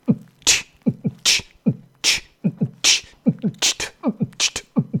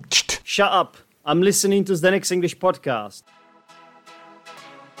Shut up. I'm listening to Zdenek's English podcast.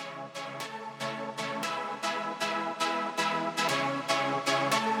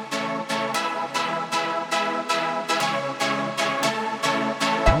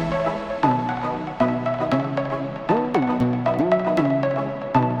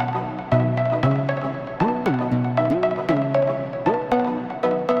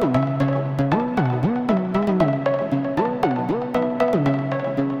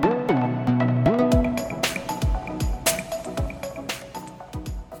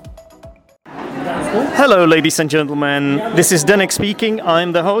 Hello, ladies and gentlemen. This is Zdenek speaking.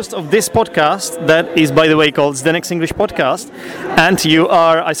 I'm the host of this podcast that is, by the way, called Zdenek's English Podcast. And you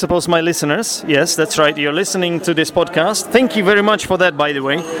are, I suppose, my listeners. Yes, that's right. You're listening to this podcast. Thank you very much for that, by the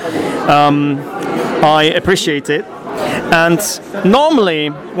way. I appreciate it. And normally,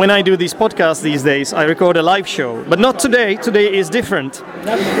 when I do these podcasts these days, I record a live show. But not today. Today is different.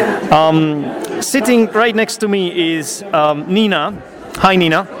 Sitting right next to me is Nina. Hi,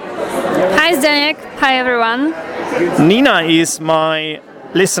 Nina. Hi Zdenek, hi everyone. Nina is my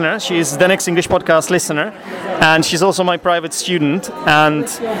listener, she is Zdenek's English Podcast listener, and she's also my private student, and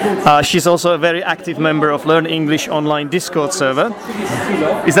she's also a very active member of Learn English online Discord server.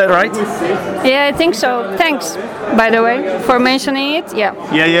 Is that right? Yeah, I think so. Thanks, by the way, for mentioning it.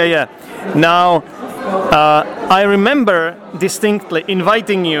 Yeah. Now, I remember distinctly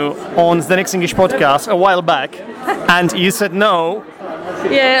inviting you on Zdenek's English Podcast a while back, and you said no.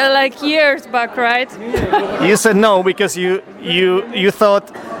 Yeah, like years back, right? You said no because you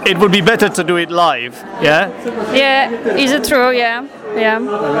thought it would be better to do it live, yeah? Yeah, is it true? Yeah.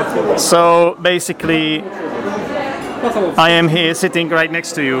 So basically, I am here sitting right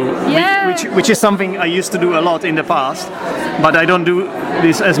next to you, yeah. which is something I used to do a lot in the past, but I don't do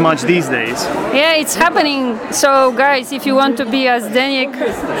this as much these days. Yeah, it's happening. So guys, if you want to be a Zdenek,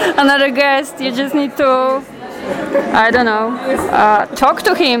 another guest, you just need to, I don't know, talk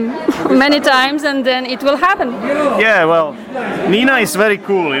to him many times and then it will happen. Yeah, well, Nina is very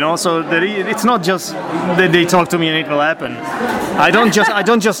cool, you know, so it's not just that they talk to me and it will happen. I don't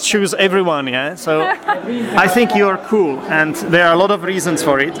just choose everyone, yeah, so I think you're cool and there are a lot of reasons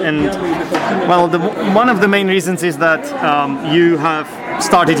for it, and well, one of the main reasons is that you have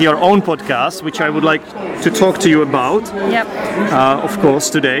started your own podcast, which I would like to talk to you about. Yep. Of course,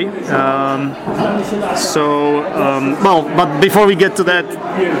 today. But before we get to that,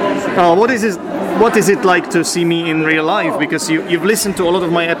 what is it like to see me in real life? Because you've listened to a lot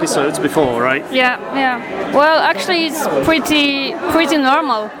of my episodes before, right? Yeah. Well, actually, it's pretty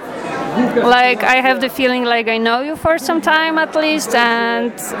normal. Like, I have the feeling like I know you for some time at least,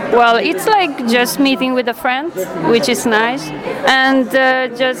 and well, it's like just meeting with a friend, which is nice, and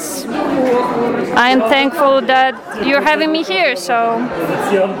I'm thankful that you're having me here, so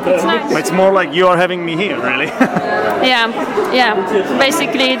it's nice. It's more like you are having me here, really. Yeah,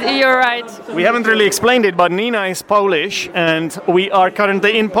 basically you're right. We haven't really explained it, but Nina is Polish, and we are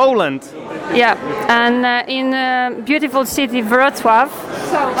currently in Poland. Yeah, and in beautiful city Wrocław,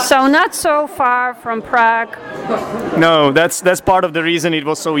 so not so far from Prague. No, that's part of the reason it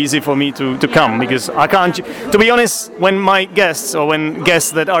was so easy for me to come, because I can't, to be honest, when my guests or when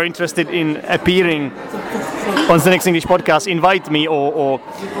guests that are interested in appearing on the Zdenek's English Podcast invite me or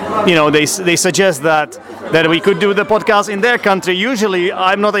you know, they suggest that we could do the podcast in their country, usually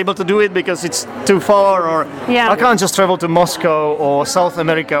I'm not able to do it because it's too far, or I can't just travel to Moscow or South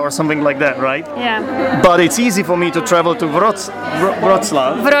America or something like that, right? Yeah. But it's easy for me to travel to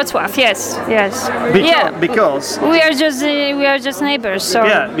Wrocław. Wrocław, yes. Because we are just neighbors. So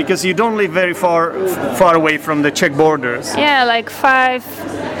yeah, because you don't live very far away from the Czech borders. Yeah, like 5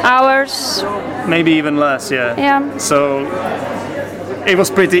 hours. Maybe even less. Yeah. So it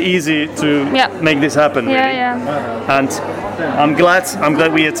was pretty easy to make this happen. Really. Yeah. And I'm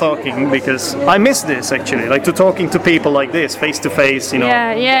glad we are talking, because I miss this actually, like talking to people like this, face to face, you know.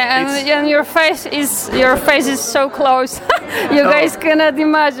 Yeah, and your face is so close. You guys cannot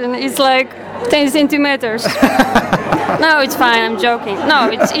imagine. It's like 10 centimeters. No, it's fine. I'm joking. No,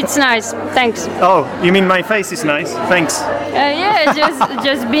 it's nice. Thanks. Oh, you mean my face is nice? Thanks. Yeah,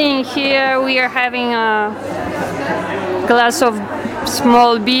 just being here. We are having a glass of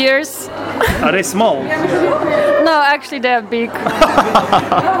small beers. Are they small? No, actually they're big.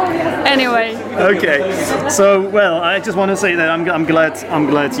 Anyway. Okay. So, well, I just want to say that I'm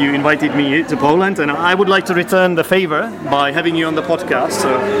glad you invited me to Poland, and I would like to return the favor by having you on the podcast.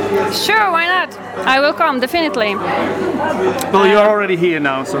 So. Sure, why not? I will come, definitely. Well, you are already here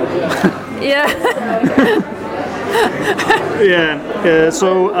now, so. Yeah. Yeah.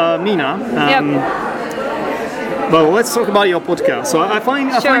 So, Nina. Well, let's talk about your podcast. So I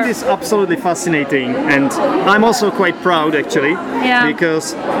find this absolutely fascinating, and I'm also quite proud actually,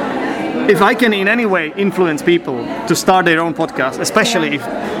 because if I can in any way influence people to start their own podcast, especially if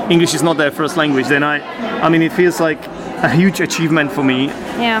English is not their first language, then I mean it feels like a huge achievement for me.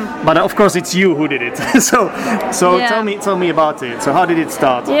 Yeah. But of course it's you who did it. so tell me about it. So how did it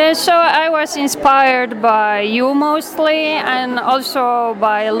start? Yeah, so I was inspired by you mostly, and also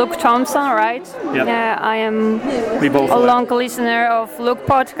by Luke Thompson, right? Yeah. I am a long listener of Luke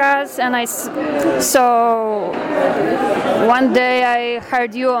podcast, and so one day I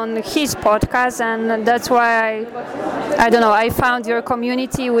heard you on his podcast, and that's why I don't know, I found your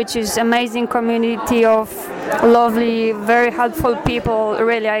community, which is amazing community of lovely, very helpful people.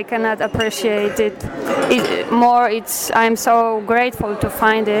 Really, I cannot appreciate it more. I'm so grateful to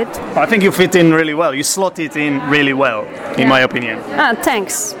find it. I think you fit in really well. You slot it in really well, in my opinion.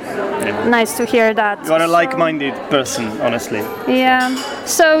 Thanks. Yeah. Nice to hear that. You are a like-minded person, honestly. Yeah.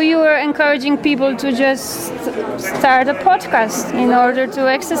 So you were encouraging people to just start a podcast in order to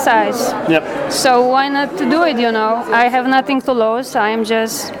exercise. Yep. So why not to do it, you know? I have nothing to lose. I am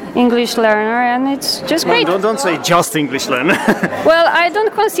just English learner, and it's just great. Don't say just English learner. Well, I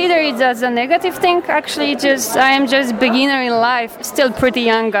don't consider it as a negative thing. Actually, I am just beginner in life. Still pretty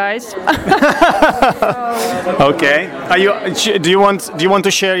young, guys. Okay. Do you want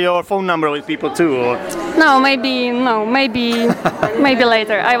to share your phone number with people too, or? No, maybe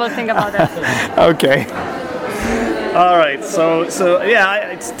later. I will think about that. Okay. All right. So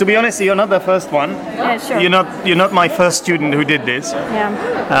yeah. To be honest, you're not the first one. Yeah, sure. You're not my first student who did this. Yeah.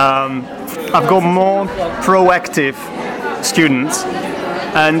 I've got more proactive students,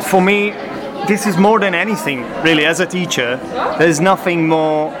 and for me, this is more than anything. Really, as a teacher, there's nothing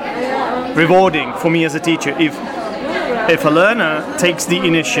more rewarding for me as a teacher if a learner takes the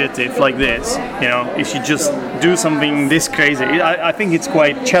initiative like this. You know, if you just do something this crazy, I think it's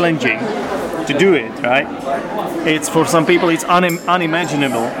quite challenging to do it, right? It's for some people it's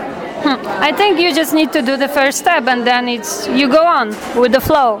unimaginable. I think you just need to do the first step, and then you go on with the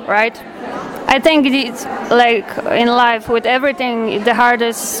flow, right? I think it's like in life with everything, the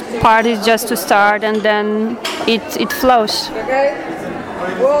hardest part is just to start, and then it flows.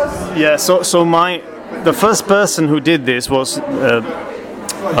 Yeah. So the first person who did this was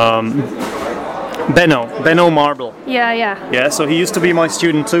Benno Marble. Yeah. So he used to be my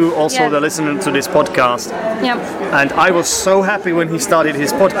student too, also the listener to this podcast. Yep. And I was so happy when he started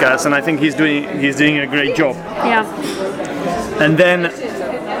his podcast, and I think he's doing a great job. Yeah. And then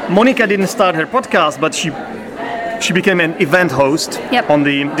Monica didn't start her podcast, but she became an event host on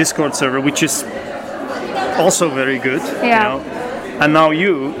the Discord server, which is also very good. Yeah. You know? And now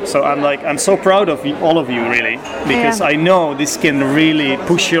so I'm so proud of all of you, really, because I know this can really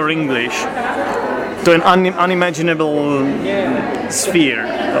push your English to an unimaginable sphere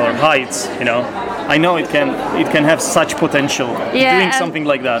or heights, you know. I know it can have such potential doing something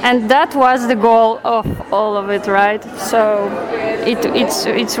like that. And that was the goal of all of it, right? So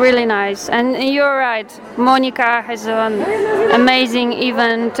it's really nice. And you're right, Monica has an amazing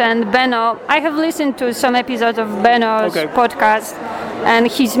event, and Benno, I have listened to some episodes of Benno's podcast, and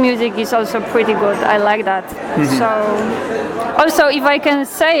his music is also pretty good. I like that. Mm-hmm. So also, if I can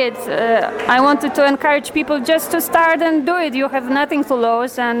say it, I wanted to encourage people just to start and do it. You have nothing to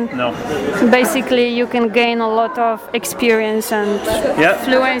lose, and basically you can gain a lot of experience and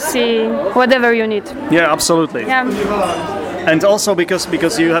fluency, whatever you need. Yeah, absolutely. Yeah. And also because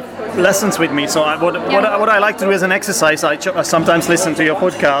you have lessons with me, so what I like to do as an exercise, I sometimes listen to your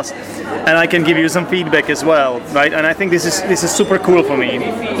podcast, and I can give you some feedback as well, right? And I think this is super cool for me,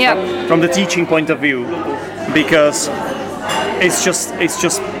 from the teaching point of view, because it's just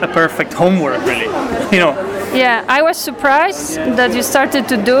a perfect homework, really, you know. Yeah, I was surprised that you started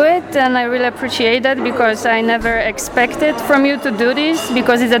to do it, and I really appreciate that, because I never expected from you to do this,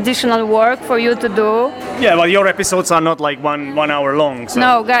 because it's additional work for you to do. Yeah, well, your episodes are not like one hour long. So.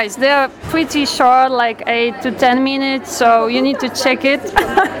 No, guys, they are pretty short, like 8 to 10 minutes, so you need to check it.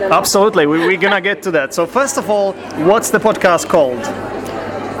 Absolutely, we're gonna get to that. So first of all, what's the podcast called?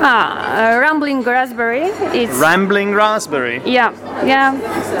 Rambling Raspberry. It's Rambling Raspberry. Yeah,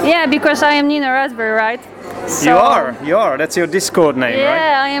 because I am Nina Raspberry, right? So, you are. That's your Discord name, right?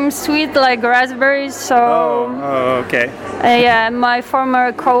 Yeah, I am sweet like raspberries. So. Oh, okay. Yeah, my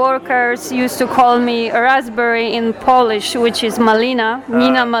former coworkers used to call me raspberry in Polish, which is malina.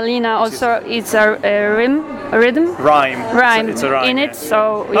 Nina Malina. Also, it's a rhythm. Rhyme. Rhyme. It's a rhyme in it.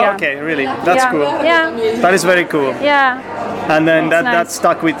 So yeah. Okay, really. That's cool. Yeah. That is very cool. Yeah. And then that nice.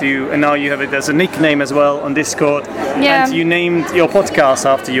 stuck with you, and now you have it as a nickname as well on Discord. Yeah. And you named your podcast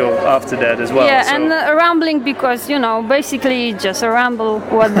after that as well. Yeah, so. and rambling because basically just a ramble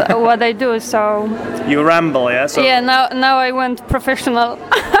what I do. So You ramble, yeah. So, yeah, now I went professional.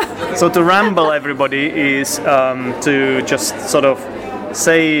 So to ramble, everybody, is to just sort of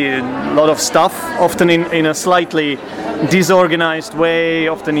say a lot of stuff, often in a slightly disorganized way.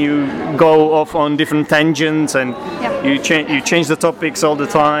 Often you go off on different tangents, and Yeah. you change the topics all the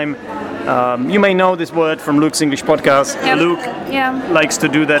time. You may know this word from Luke's English podcast. Yeah. Luke Yeah. likes to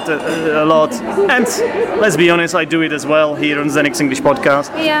do that a lot, and let's be honest, I do it as well here on Zenix English podcast.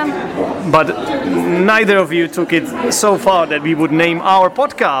 Yeah. But neither of you took it so far that we would name our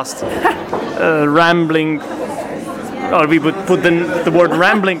podcast Rambling, or we would put the word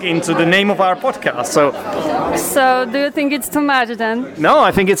rambling into the name of our podcast. So do you think it's too much then? No,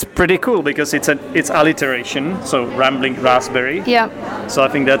 I think it's pretty cool because it's alliteration. So Rambling Raspberry. Yeah. So I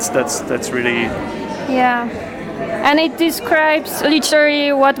think that's really Yeah. And it describes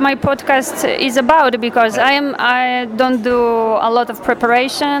literally what my podcast is about, because I don't do a lot of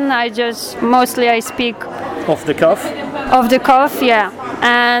preparation. I speak off the cuff. off the cuff, yeah.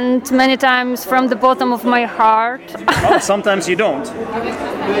 And many times from the bottom of my heart. Oh, sometimes you don't.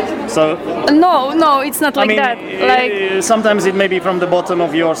 So No, it's not like that. Like sometimes it may be from the bottom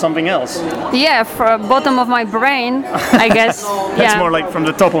of your something else. yeah, from bottom of my brain, I guess. That's yeah. more like from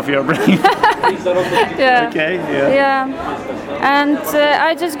the top of your brain. Yeah. Okay. Yeah. Yeah, and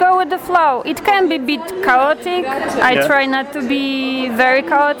I just go with the flow. It can be a bit chaotic. I Yeah. try not to be very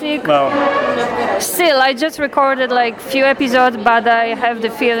chaotic. Well, Still, I just recorded like few episodes, but I have the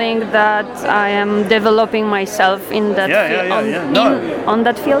feeling that I am developing myself in that Yeah, field. yeah, yeah, yeah. No. On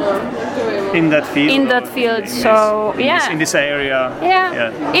that field. in that field. In that field. So In this area.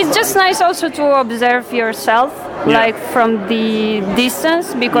 Yeah. It's just nice also to observe yourself, Yeah. like from the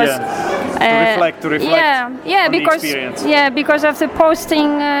distance, because To reflect yeah, on the because experience. because after posting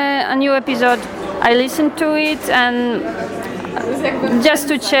a new episode, I listened to it and just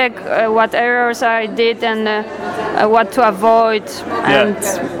to check what errors I did and what to avoid and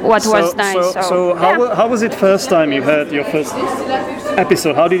what was nice. So how was it first time you heard your first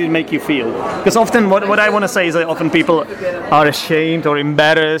episode? How did it make you feel? Because often what I want to say is that often people are ashamed or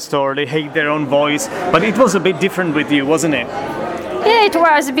embarrassed or they hate their own voice, but it was a bit different with you, wasn't it? Yeah, it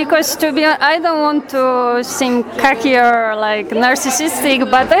was, because to be honest, I don't want to seem cocky or like narcissistic,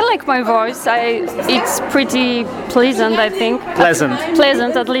 but I like my voice. It's pretty pleasant, I think.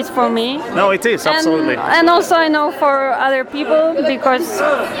 Pleasant, at least for me. No, it is, absolutely. And also I know for other people, because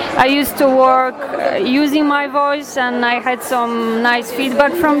I used to work using my voice and I had some nice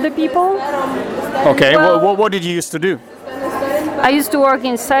feedback from the people. Okay, Well- what did you used to do? I used to work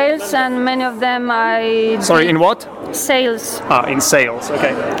in sales, and many of them Sorry, in what? sales. In sales,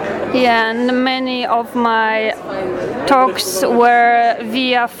 okay. Yeah, and many of my talks were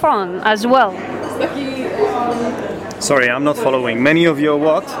via phone as well. Sorry, I'm not following. Many of your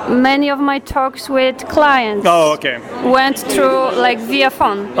what? Many of my talks with clients Oh, okay. went through like via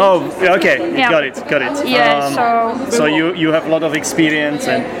phone. Oh, okay. Yeah. Got it. Yeah, So you have a lot of experience,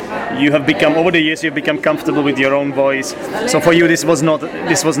 and you have become, over the years, you've become comfortable with your own voice. So for you, this was not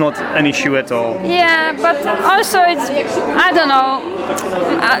an issue at all. Yeah, but also it's, I don't know,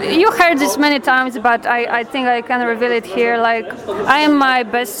 you heard this many times, but I think I can reveal it here. Like, I am my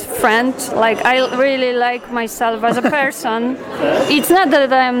best friend. Like, I really like myself as a person. It's not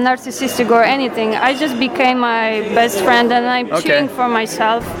that I'm narcissistic or anything. I just became my best friend, and I'm cheering for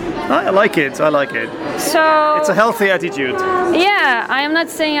myself. I like it. So It's a healthy attitude. yeah, I am not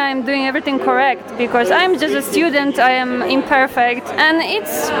saying I'm doing everything correct, because I'm just a student. I am imperfect, and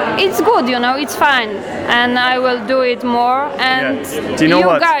it's good, it's fine, and I will do it more. And Yeah. Do you know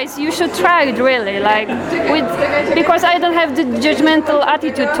what? guys, you should try it really, like because I don't have the judgmental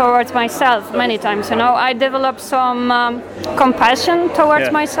attitude towards myself many times. I develop some compassion towards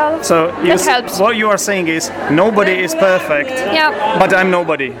Yeah. myself. So that helps. what you are saying is nobody is perfect, Yeah. but I'm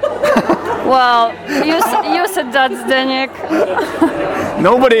nobody. Well, you said that, Zdeněk.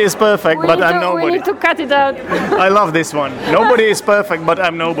 Nobody is perfect, but I'm We nobody. need to cut it out. I love this one. Nobody is perfect, but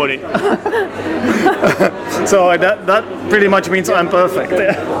I'm nobody. So that pretty much means I'm perfect.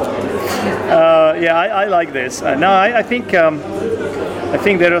 I like this. I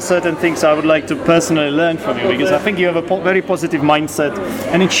think there are certain things I would like to personally learn from you, because I think you have a very positive mindset,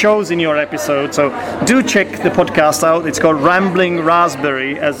 and it shows in your episode. So do check the podcast out. It's called Rambling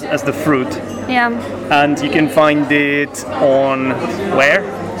Raspberry as the fruit, Yeah. and you can find it on where?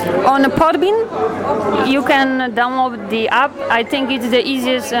 on Podbean. You can download the app. I think it's the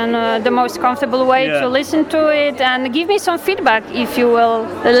easiest and the most comfortable way to listen to it, and give me some feedback if you will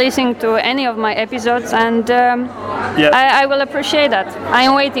listen to any of my episodes, and I will appreciate that. I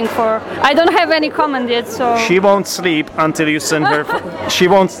am waiting for. I don't have any comment yet, so she won't sleep until you send her. She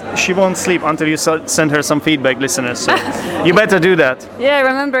won't sleep until you send her some feedback, listeners. So you better do that. Yeah,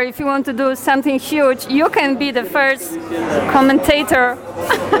 remember, if you want to do something huge, you can be the first commentator.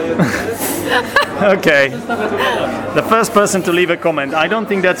 Okay, the first person to leave a comment. I don't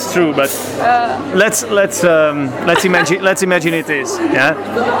think that's true, but let's imagine it is. Yeah.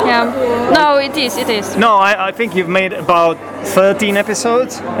 Yeah. No, it is. It is. No, I think you've made about 13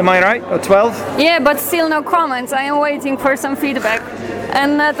 episodes. Am I right? Or 12? Yeah, but still no comments. I am waiting for some feedback.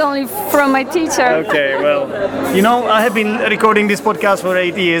 And not only from my teacher. Okay, well, you know, I have been recording this podcast for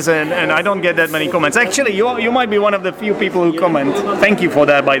 8 years and I don't get that many comments. Actually, you might be one of the few people who comment. Thank you for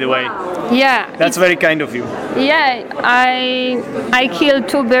that, by the way. Yeah. That's very kind of you. Yeah, I killed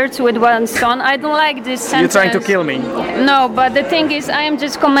two birds with one stone. I don't like this sentence. You're trying to kill me. No, but the thing is, I am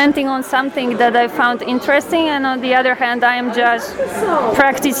just commenting on something that I found interesting, and on the other hand, I am just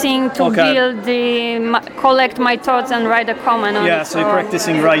practicing to collect my thoughts and write a comment on it. Yeah, so you're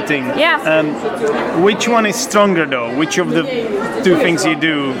practicing writing. Yeah. Which one is stronger, though? Which of the two things you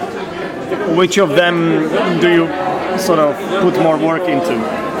do, which of them do you sort of put more work into?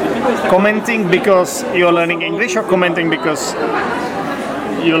 Commenting because you're learning English, or commenting because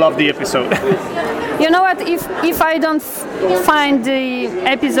you love the episode? You know what? If I don't find the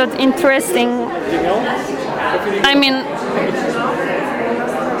episode interesting, I mean,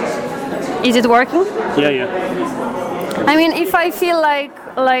 is it working? Yeah. I mean, if I feel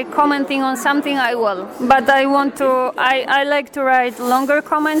like commenting on something, I will. But I want to. I like to write longer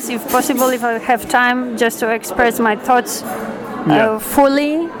comments, if possible, if I have time, just to express my thoughts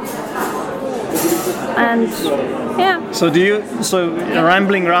fully. And yeah. So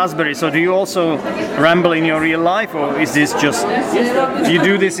rambling raspberry. So do you also ramble in your real life, or is this just? Do you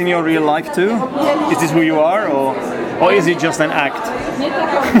do this in your real life too? Is this who you are, or is it just an act?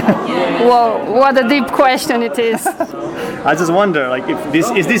 Whoa! What a deep question it is. I just wonder, like, if this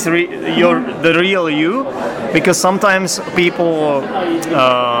is the real you, because sometimes people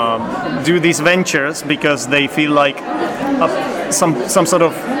do these ventures because they feel like some sort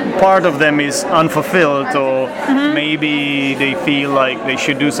of part of them is unfulfilled, or maybe they feel like they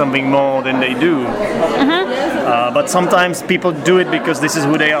should do something more than they do. But sometimes people do it because this is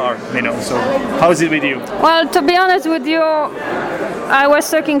who they are, you know. So how is it with you? Well, to be honest with you, I was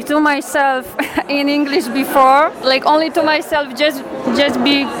talking to myself in English before, like only to myself, just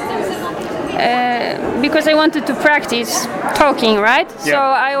because I wanted to practice talking, right? Yeah. So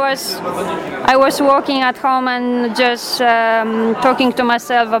I was walking at home and just talking to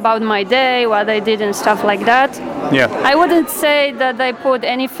myself about my day, what I did and stuff like that. Yeah. I wouldn't say that I put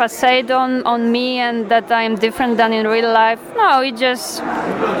any facade on me and that I am different than in real life. No, it's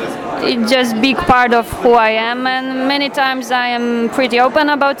just big part of who I am, and many times I am pretty open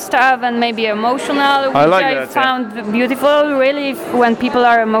about stuff and maybe emotional, which I found beautiful, really, when people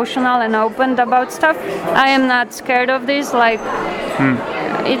are emotional and open about stuff. I am not scared of this, like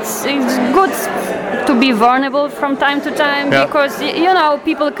it's good to be vulnerable from time to time, because you know,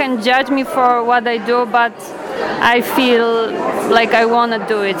 people can judge me for what I do, but I feel like I want to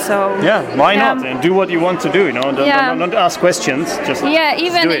do it, so why not? And do what you want to do, you know. Don't ask questions, just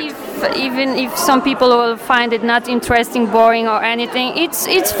even if some people will find it not interesting, boring or anything,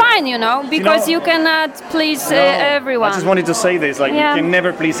 it's fine, you know, because you cannot please everyone. I just wanted to say this, like, you can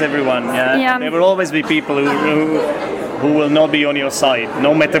never please everyone. There will always be people who will not be on your side,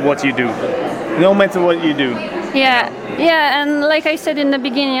 no matter what you do. Yeah, and like I said in the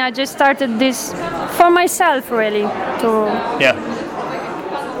beginning, I just started this for myself, really.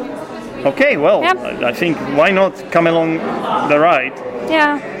 Okay, well, I think why not come along the ride?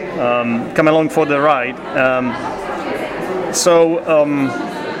 Yeah. Come along for the ride.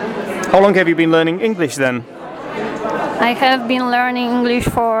 How long have you been learning English then? I have been learning English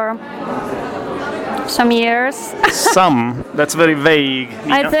for some years. Some? That's very vague.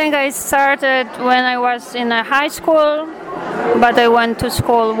 I think I started when I was in a high school, but I went to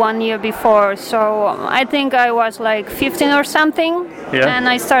school 1 year before, so I think I was like 15 or something, and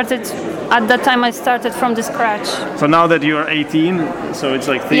at that time I started from the scratch. So now that you're 18, so it's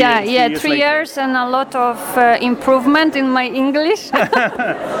like 3 years? Yeah, 3 years and a lot of improvement in my English.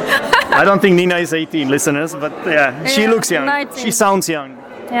 I don't think Nina is 18, listeners, but she looks young. 19. She sounds young.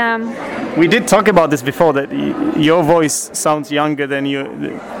 Yeah. We did talk about this before, that your voice sounds younger than you.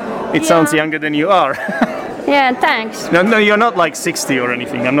 It sounds younger than you are. Yeah, thanks. No, you're not like 60 or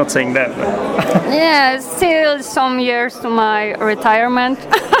anything. I'm not saying that. But Yeah, still some years to my retirement.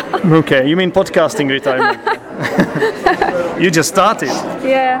 okay, you mean podcasting retirement? You just started.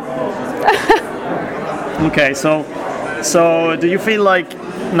 Yeah. Okay, so do you feel like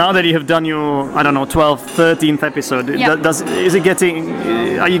now that you have done your, I don't know, 12th, 13th episode, Yeah.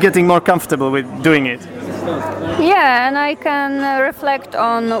 are you getting more comfortable with doing it? Yeah, and I can reflect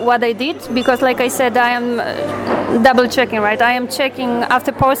on what I did because, like I said, I am double checking, right? I am checking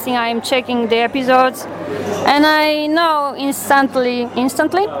after posting, I am checking the episodes, and I know instantly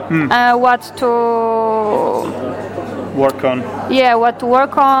what to Work on. yeah, what to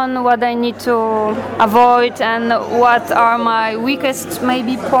work on, what I need to avoid, and what are my weakest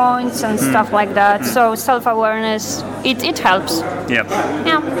maybe points and stuff like that. So self-awareness, it helps. Yeah,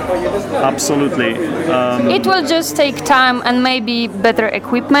 Yeah. absolutely. It will just take time and maybe better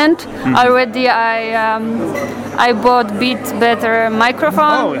equipment. Already I bought bit better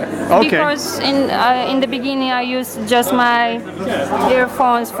microphone Oh, okay. because in the beginning I used just my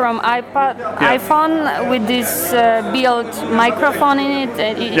earphones from iPhone with this built microphone in it.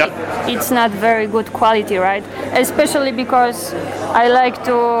 It's not very good quality, right? Especially because I like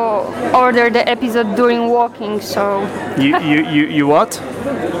to order the episode during walking, so You what?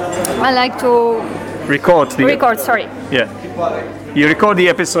 I like to Record. sorry. Yeah. You record the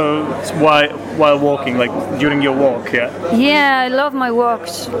episodes while walking, like during your walk, yeah? Yeah, I love my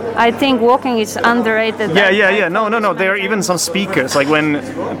walks. I think walking is underrated. Yeah. No. There are even some speakers, like when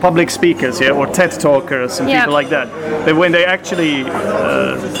public speakers, yeah, or TED talkers and Yeah. people like that. When they actually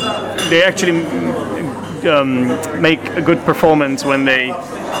make a good performance when they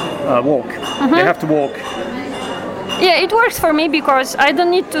walk. They have to walk. Yeah, it works for me because I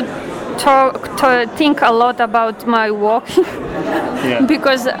don't need to think a lot about my walking Yeah.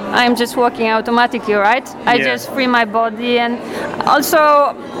 because I'm just walking automatically, right? I Yeah. just free my body, and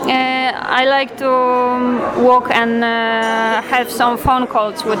also I like to walk and have some phone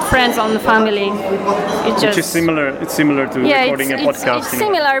calls with friends and family. Which is similar. It's similar to recording and podcasting. It's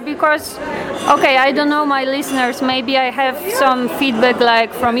similar because, okay, I don't know my listeners. Maybe I have some feedback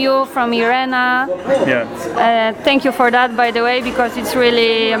like from you, from Irena. Yeah. Thank you for that, by the way, because it's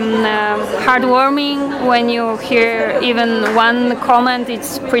really heartwarming when you hear even one comment.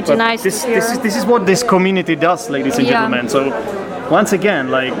 It's pretty nice to hear. This is what this community does, ladies and Yeah. gentlemen. So once again,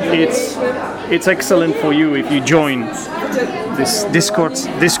 like it's excellent for you if you join this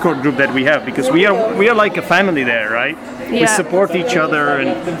Discord group that we have, because we are like a family there, right? We Yeah. support each other, and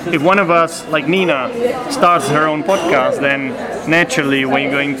if one of us, like Nina, starts her own podcast, then naturally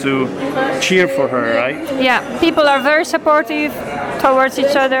we're going to cheer for her, right? Yeah, people are very supportive towards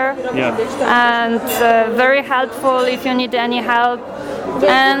each other. Yeah. And very helpful if you need any help.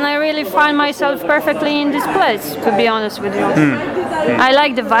 And I really find myself perfectly in this place, to be honest with you. I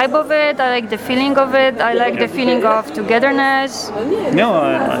like the vibe of it, I like the feeling of it, I like the feeling of togetherness. No,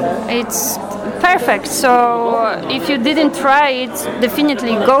 It's perfect. So if you didn't try it,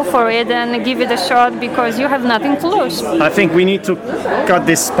 definitely go for it and give it a shot because you have nothing to lose. I think we need to cut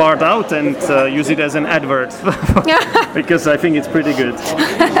this part out and use it as an advert because I think it's pretty good.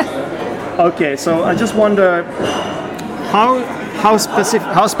 Okay, so I just wonder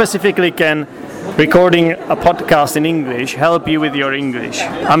how specifically can recording a podcast in English help you with your English?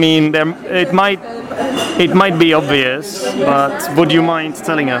 I mean, it might be obvious, but would you mind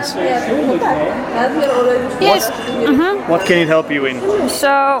telling us? Yes. What can it help you in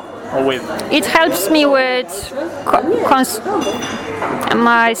So or with? it helps me with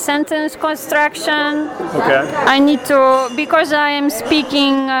my sentence construction. Okay. I need to, because I am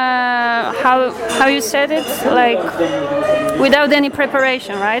speaking how you said it, like without any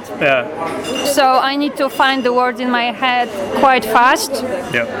preparation, right? Yeah. So I need to find the words in my head quite fast.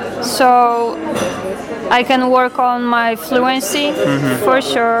 Yeah. So I can work on my fluency for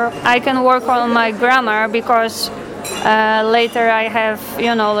sure. I can work on my grammar because later I have,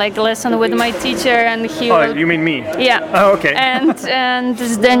 like lesson with my teacher, and he Oh, will. you mean me? Yeah. Oh, okay. And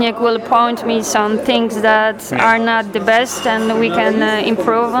Zdeněk will point me some things that are not the best, and we can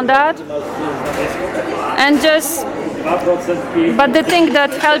improve on that. And just. But the thing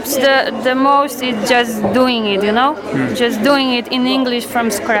that helps the most is just doing it, just doing it in English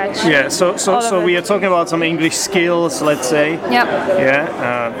from scratch. Yeah, so All of we it. are talking about some English skills, let's say. Yeah.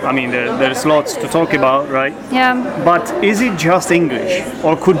 Yeah, I mean, there's lots to talk about, right? Yeah. But is it just English,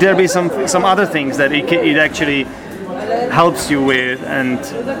 or could there be some other things that it actually helps you with and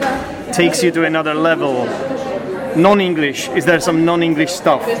takes you to another level? Non-English, is there some non-English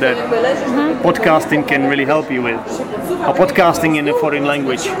stuff that podcasting can really help you with? Or podcasting in a foreign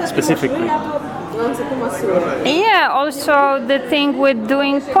language specifically? Yeah, also the thing with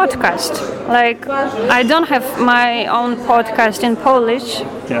doing podcast. Like, I don't have my own podcast in Polish.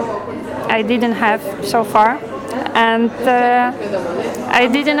 Yeah. I didn't have so far, and I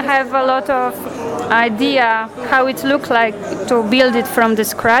didn't have a lot of idea how it looked like to build it from the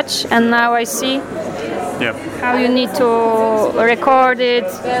scratch, and now I see Yeah. how you need to record it,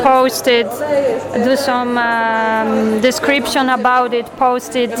 post it, do some description about it,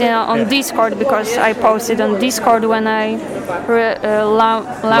 post it on Discord, because I posted on Discord when I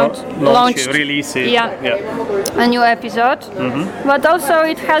launched release it. Yeah, a new episode. But also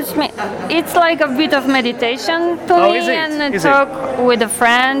it helps me. It's like a bit of meditation to me, is it? and Is talk with a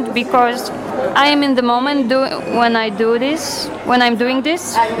friend, because I am in the moment when I'm doing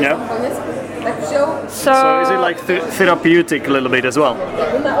this. Yeah. So So is it like therapeutic a little bit as well?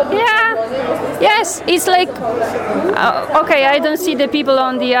 yeah, yes, it's like okay, I don't see the people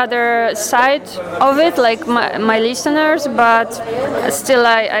on the other side of it, like my listeners, but still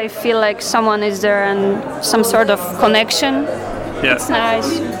I feel like someone is there and some sort of connection. Yeah. It's nice.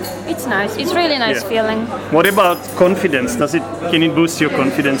 It's nice. It's really nice Yeah. feeling. What about confidence? Can it boost your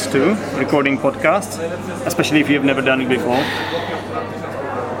confidence too, recording podcasts, especially if you've never done it before?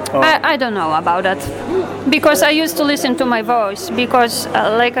 I don't know about that, because I used to listen to my voice, because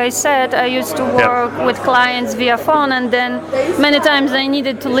like I said, I used to work with clients via phone, and then many times I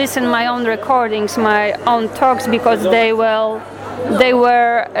needed to listen my own recordings, my own talks, because they were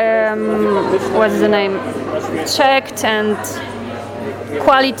what's the name, checked, and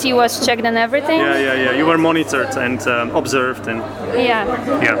quality was checked and everything. Yeah. You were monitored and observed, and Yeah.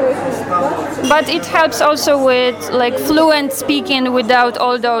 yeah. But it helps also with like fluent speaking without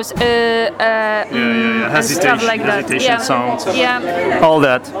all those and stuff like that. Hesitation sounds. Yeah. All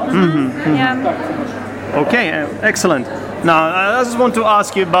that. Yeah. Okay, excellent. Now, I just want to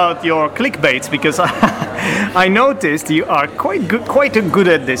ask you about your clickbaits, because I noticed you are quite good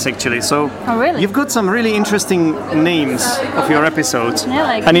at this actually. So Oh, really? you've got some really interesting names of your episodes, Yeah,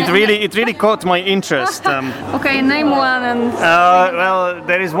 like- and it really caught my interest. Okay, name one and Well,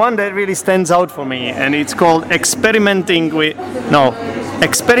 there is one that really stands out for me, and it's called experimenting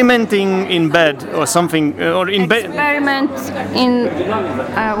in bed or something, or in bed. experiment in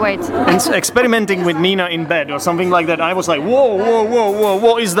wait. Experimenting with Nina in bed or something like that. I was like, whoa,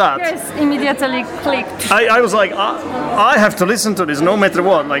 what is that? Yes, immediately clicked. I was like, I have to listen to this no matter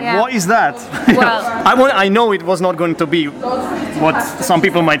what. Like, Yeah. what is that? Well- I know it was not going to be what some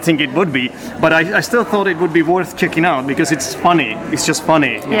people might think it would be, but I still thought it would be worth checking out, because it's funny. It's just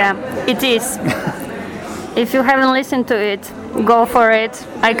funny. Yeah, it is. If you haven't listened to it, go for it.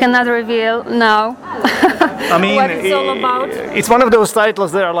 I cannot reveal now I mean, what it's all about. It's one of those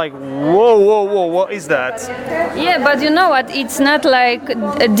titles that are like, whoa, what is that? Yeah, but you know what? It's not like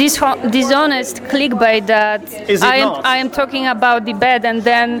a dishonest clickbait that Is it not? I am talking about the bed and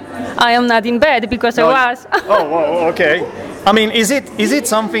then I am not in bed, because I was. Oh, okay. I mean, is it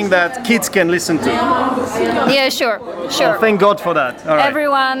something that kids can listen to? Yeah, sure. Oh, thank God for that. All right.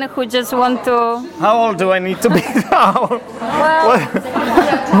 Everyone who just want to. How old do I need to be now? Well,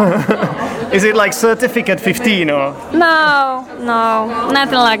 Is it like certificate 15 or? no,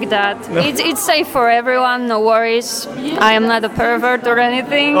 nothing like that. It's safe for everyone. No worries. I am not a pervert or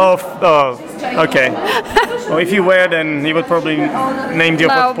anything. Oh, okay. Well, if you were, then you would probably name your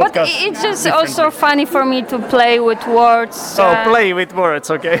No, but podcast. it's just differently. also funny for me to play with words. Play with words,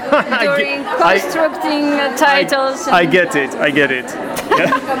 okay. During constructing titles. I get it.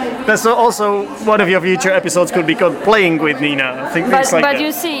 Yeah. That's also one of your future episodes could be called "Playing with Nina." Things But like that.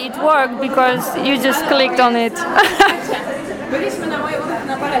 you see, it worked because you just clicked on it.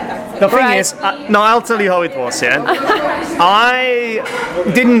 The thing Right. is, I'll tell you how it was, yeah? I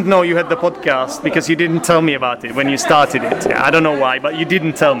didn't know you had the podcast because you didn't tell me about it when you started it. Yeah, I don't know why, but you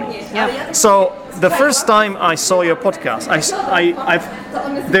didn't tell me. Yeah. So the first time I saw your podcast,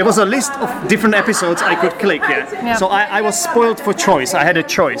 there was a list of different episodes I could click, yeah? Yeah. So I was spoiled for choice. I had a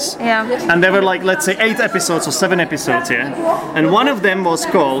choice. Yeah. And there were like, let's say 8 episodes or 7 episodes, yeah? And one of them was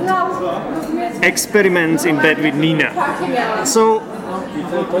called Experiments in Bed with Nina. So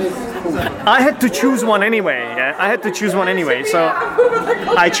I had to choose one anyway. Yeah? So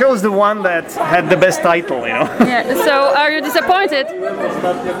I chose the one that had the best title, you know. Yeah. So are you disappointed?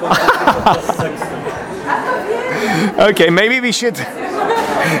 Okay, maybe we should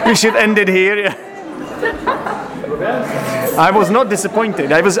end it here. Yeah. I was not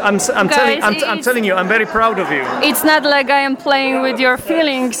disappointed. I'm Guys, telling you, I'm very proud of you. It's not like I am playing with your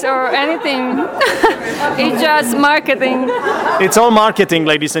feelings or anything. It's just marketing. It's all marketing,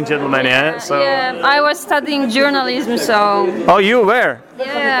 ladies and gentlemen. Yeah. So. Yeah, I was studying journalism, so. Oh, you were?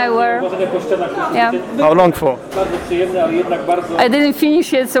 Yeah, I were. Yeah. How long for? I didn't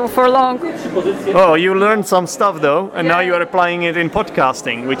finish it so for long. Oh, you learned some stuff though, and now you are applying it in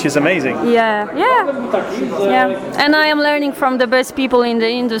podcasting, which is amazing. Yeah. And I am learning from the best people in the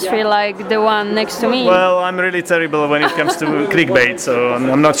industry, like the one next to me. Well, I'm really terrible when it comes to clickbait, so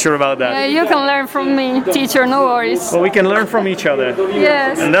I'm not sure about that. Yeah, you can learn from me, teacher, no worries. Well, we can learn from each other.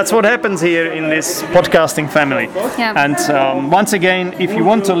 Yes. And that's what happens here in this podcasting family. Yeah. And once again, if you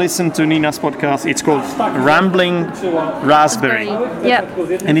want to listen to Nina's podcast, it's called Rambling Raspberry. Yeah.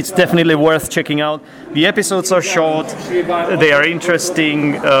 And it's definitely worth checking out. The episodes are short, they are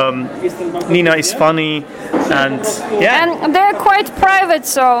interesting, Nina is funny, and yeah. And they're quite private,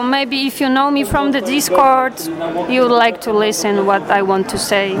 so maybe if you know me from the Discord, you would like to listen what I want to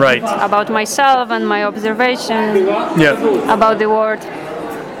say about myself and my observation about the world.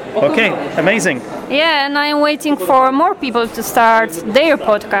 Okay, amazing. Yeah, and I'm waiting for more people to start their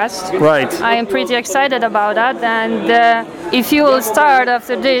podcast. Right. I am pretty excited about that, and if you will start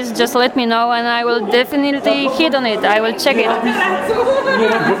after this, just let me know and I will definitely hit on it. I will check it.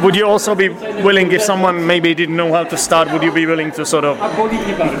 Would you also be willing, if someone maybe didn't know how to start, would you be willing to sort of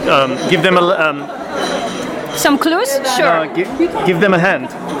give them some clues? Sure. Give them a hand.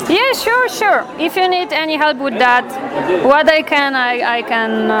 Yeah, sure. If you need any help with that, what I can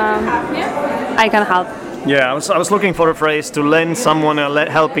help. Yeah, I was looking for a phrase to lend someone a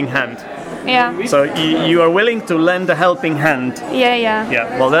helping hand. Yeah. So you are willing to lend a helping hand. Yeah.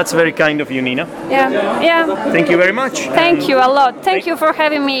 Yeah. Well, that's very kind of you, Nina. Yeah. Thank you very much. Thank you a lot. Thank you for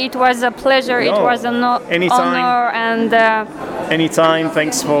having me. It was a pleasure. It was an honor and. Anytime.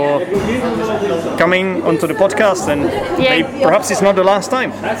 Thanks for coming onto the podcast, and perhaps it's not the last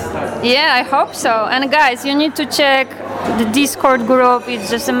time. Yeah, I hope so. And guys, you need to check the Discord group. It's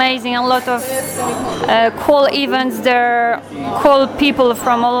just amazing. A lot of cool events there, cool people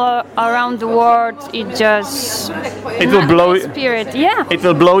from all around the world. It will blow spirit. Yeah. It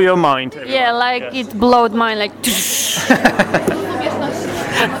will blow your mind. Yeah, it blowed mine. Like.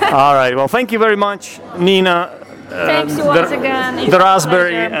 All right. Well, thank you very much, Nina. Thanks once again. The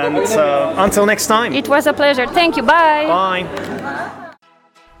Raspberry, and until next time. It was a pleasure. Thank you. Bye. Bye.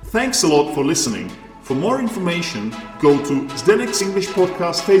 Thanks a lot for listening. For more information, go to Zdenek's English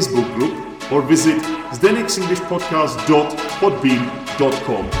Podcast Facebook group or visit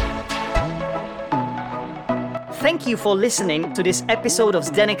zdenek'senglishpodcast.podbean.com. Thank you for listening to this episode of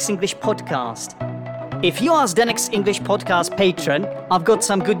Zdenek's English Podcast. If you are Zdenek's English Podcast patron, I've got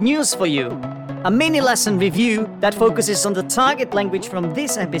some good news for you. A mini lesson review that focuses on the target language from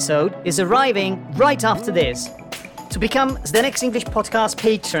this episode is arriving right after this. To become Zdenek's English Podcast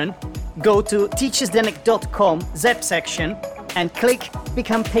patron, go to teacherzdenek.com Zep section and click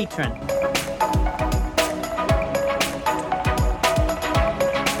Become Patron.